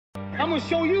I'm gonna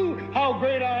show you how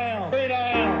great I am. Great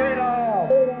I am. Great I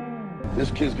am.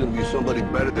 This kid's gonna be somebody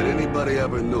better than anybody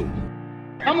ever knew.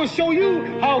 I'm gonna show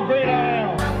you how great I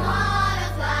am. I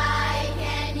wanna fly,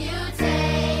 can you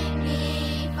take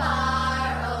me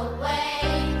far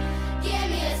away? Give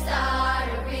me a star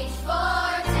to reach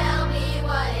for, tell me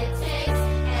what it takes,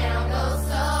 and I'll go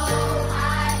so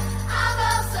high,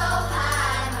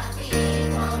 my feet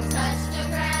won't touch the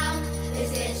ground.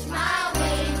 Just hitch my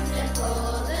wings and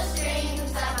pull the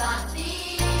strings. I got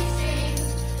these strings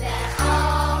that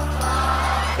all fall.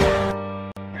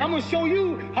 I'm gonna show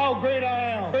you how great I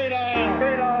am. Great I am.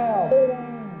 Great I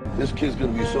am. This kid's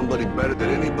gonna be somebody better than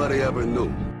anybody ever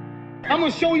knew. I'm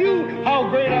gonna show you how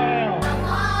great I am. I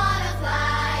wanna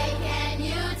fly, can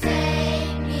you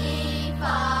take me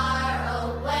far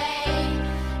away?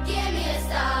 Give me a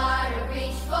star to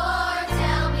reach for,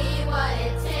 tell me what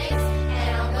it takes, and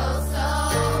I'll go so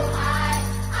high,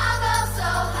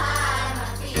 my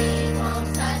feet won't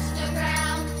touch the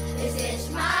ground. Just hitch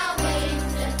my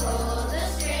wings and pull the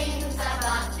strings. I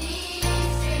got these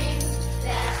strings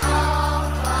that all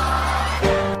fall.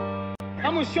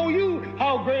 I'm gonna show you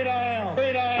how great I am.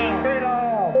 Great I am. Great I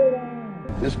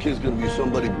am. This kid's gonna be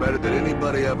somebody better than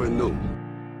anybody ever knew.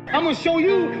 I'm gonna show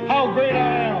you how great I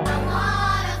am. I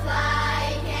wanna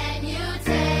fly, can you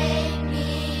take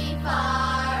me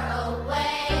far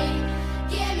away?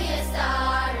 Give me a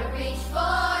star to reach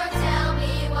for, tell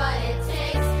me what it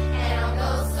takes, and I'll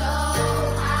go so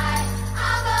high,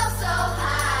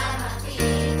 my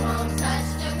feet won't touch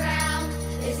the ground.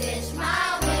 Just hitch my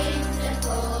wings and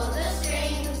pull the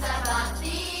strings. I got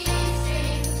these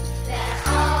strings that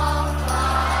all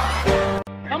fall.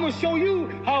 I'm gonna show you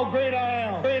how great I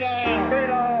am. Great I am. Great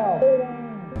I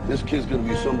am. This kid's gonna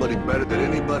be somebody better than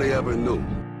anybody ever knew.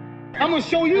 I'm gonna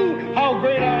show you how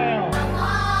great I am. I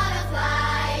wanna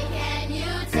fly, can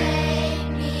you take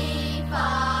me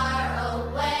far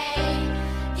away?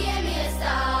 Give me a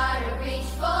star to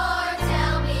reach for,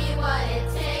 tell me what it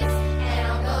takes, and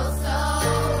I'll go so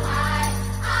high,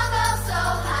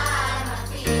 my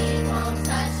feet won't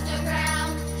touch the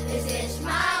ground. Just hitch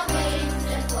my wings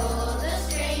and pull the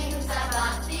strings. I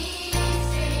got these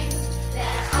strings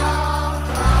that all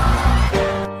fall.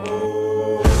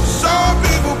 Some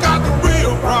people got the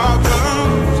real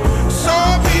problems.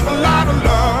 Some people out of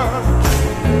love.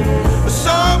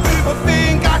 Some people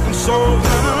think I can solve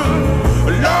them.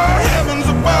 Lord heavens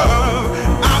above,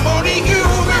 I'm only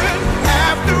human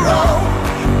after all.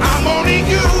 I'm only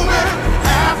human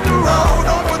after all.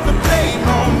 Don't put the blame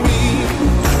on me.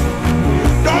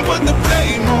 Don't put the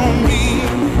blame on me.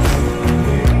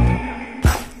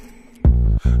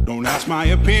 Don't ask my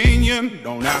opinion,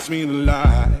 don't ask me to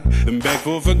lie, and beg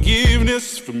for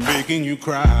forgiveness for making you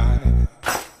cry,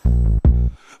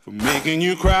 for making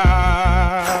you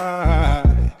cry.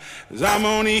 'Cause I'm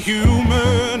only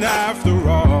human after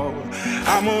all.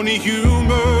 I'm only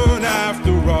human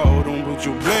after all. Don't put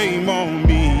your blame on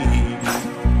me.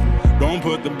 Don't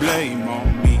put the blame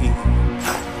on me.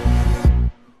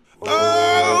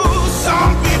 Oh,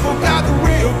 some people got the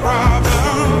real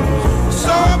problems.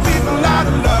 Some people out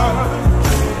of love.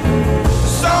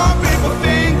 Some people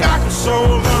think I can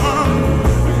solve them.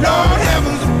 Lord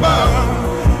heavens above,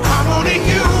 I'm only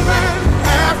human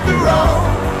after all.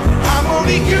 I'm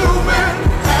only human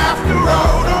after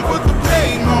all. Don't put the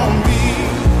blame on me.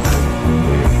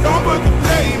 Don't put the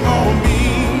blame on me.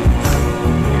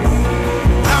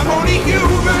 I'm only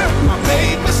human. I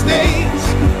made mistakes.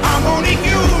 I'm only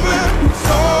human. It's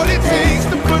all it takes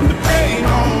to put the blame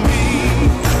on me.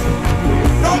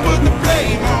 Don't put the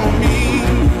blame on me.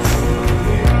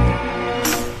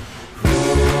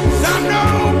 'Cause I'm no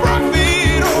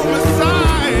prophet or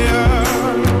Messiah.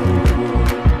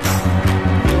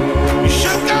 You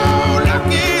should go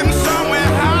looking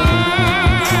somewhere higher.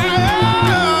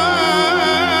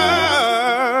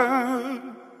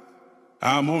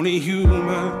 I'm only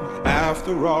human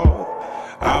after all.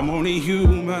 I'm only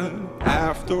human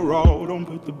after all. Don't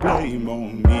put the blame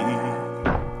on me.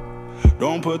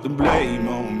 Don't put the blame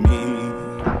on me.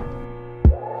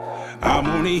 I'm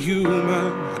only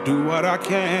human. I do what I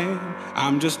can.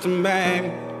 I'm just a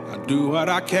man. I do what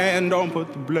I can. Don't put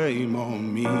the blame on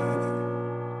me.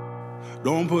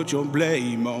 Don't put your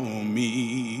blame on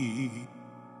me.